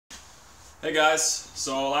Hey guys,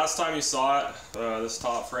 so last time you saw it, this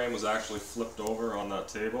top frame was actually flipped over on that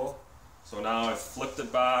table. So now I've flipped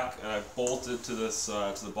it back and I've bolted to this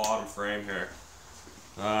to the bottom frame here.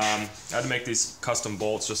 I had to make these custom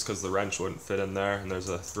bolts just because the wrench wouldn't fit in there, and there's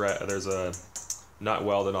a nut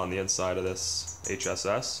welded on the inside of this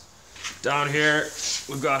HSS. Down here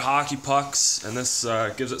we've got hockey pucks, and this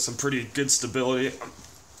gives it some pretty good stability. I'm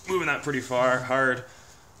moving that pretty hard.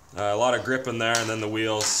 A lot of grip in there, and then the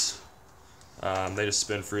wheels. They just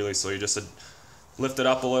spin freely, so you just lift it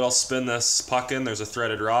up a little, spin this puck in, there's a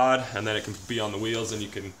threaded rod, and then it can be on the wheels and you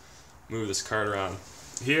can move this cart around.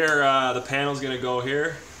 Here, the panel's going to go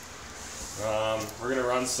here. We're going to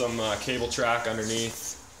run some cable track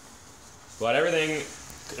underneath. But everything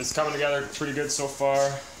is coming together pretty good so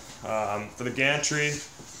far. For the gantry,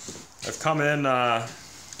 I've come in, I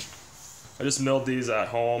just milled these at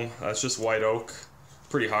home. It's just white oak,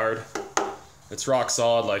 pretty hard. It's rock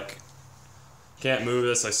solid, like, can't move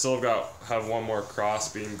this. I still have one more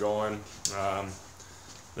cross beam going.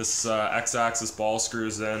 This X-axis ball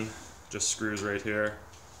screws in, just screws right here.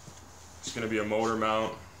 It's going to be a motor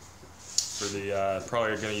mount for the,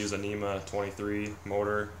 probably going to use a NEMA 23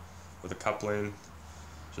 motor with a coupling.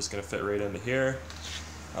 Just going to fit right into here.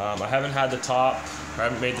 I haven't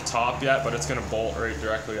made the top yet, but it's going to bolt right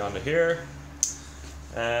directly onto here.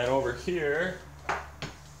 And over here,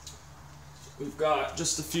 we've got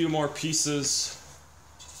just a few more pieces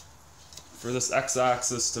for this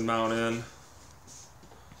X-axis to mount in.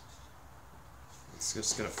 It's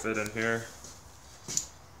just gonna fit in here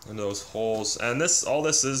into those holes. And all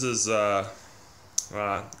this is aluminum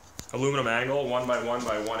angle, 1 by 1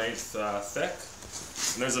 by 1/8 thick.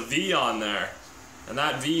 And there's a V on there, and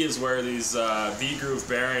that V is where these V groove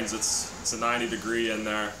bearings. It's a 90-degree in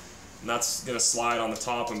there, and that's gonna slide on the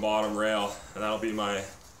top and bottom rail, and that'll be my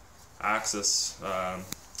axis,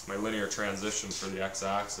 my linear transition for the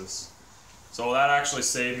X-axis. So that actually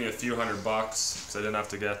saved me a few $100 because I didn't have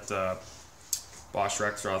to get Bosch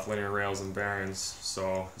Rexroth linear rails and bearings.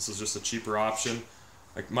 So this is just a cheaper option.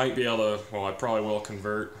 I might be able to, well, I probably will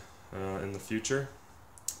convert in the future.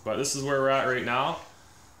 But this is where we're at right now.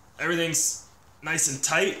 Everything's nice and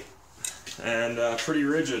tight and pretty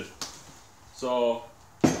rigid. So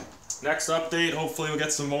next update, hopefully we'll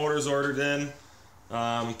get some motors ordered in.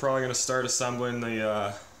 I'm probably going to start assembling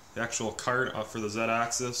the actual cart for the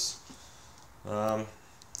Z-axis.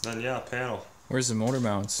 Then yeah, panel. Where's the motor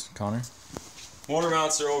mounts, Connor? Motor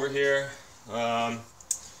mounts are over here.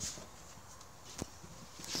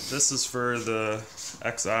 This is for the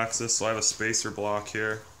X-axis, so I have a spacer block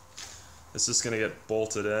here. It's just going to get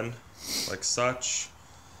bolted in like such.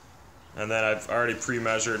 And then I've already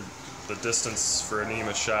pre-measured the distance for a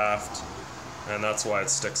NEMA shaft, and that's why it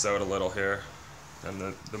sticks out a little here.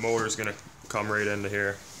 And the motor's going to come right into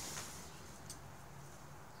here.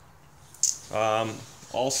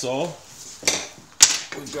 Also,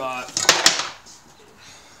 we've got,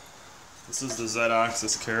 this is the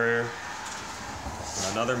Z-axis carrier,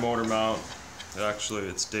 another motor mount.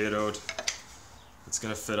 It's dadoed. It's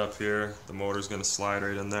going to fit up here. The motor's going to slide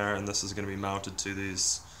right in there, and this is going to be mounted to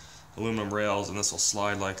these aluminum rails, and this will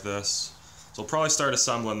slide like this. So I'll probably start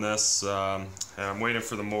assembling this, and I'm waiting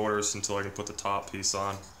for the motors until I can put the top piece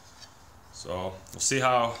on. So we'll see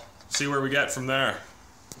where we get from there.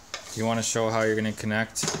 You want to show how you're going to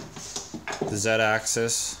connect the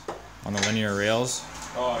Z-axis on the linear rails?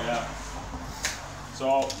 Oh yeah.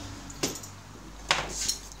 So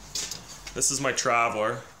this is my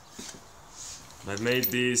Traveler. I've made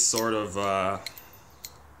these sort of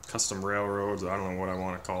custom railroads. I don't know what I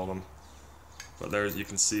want to call them. But there you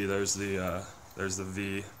can see there's the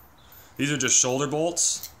V. These are just shoulder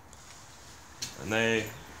bolts, and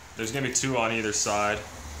there's gonna be 2 on either side.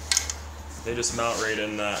 They just mount right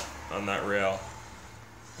in on that rail,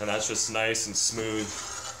 and that's just nice and smooth,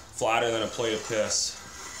 flatter than a plate of piss.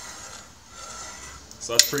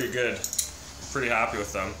 So that's pretty good. Pretty happy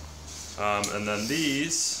with them. And then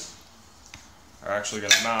these are actually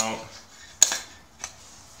gonna mount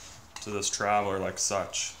to this Traveler like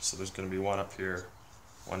such. So there's going to be one up here,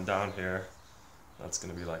 one down here. That's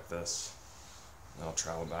going to be like this. And I'll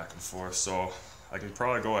travel back and forth. So I can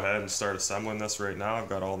probably go ahead and start assembling this right now. I've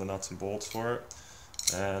got all the nuts and bolts for it.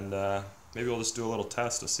 And maybe we'll just do a little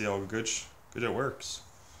test to see how good it works.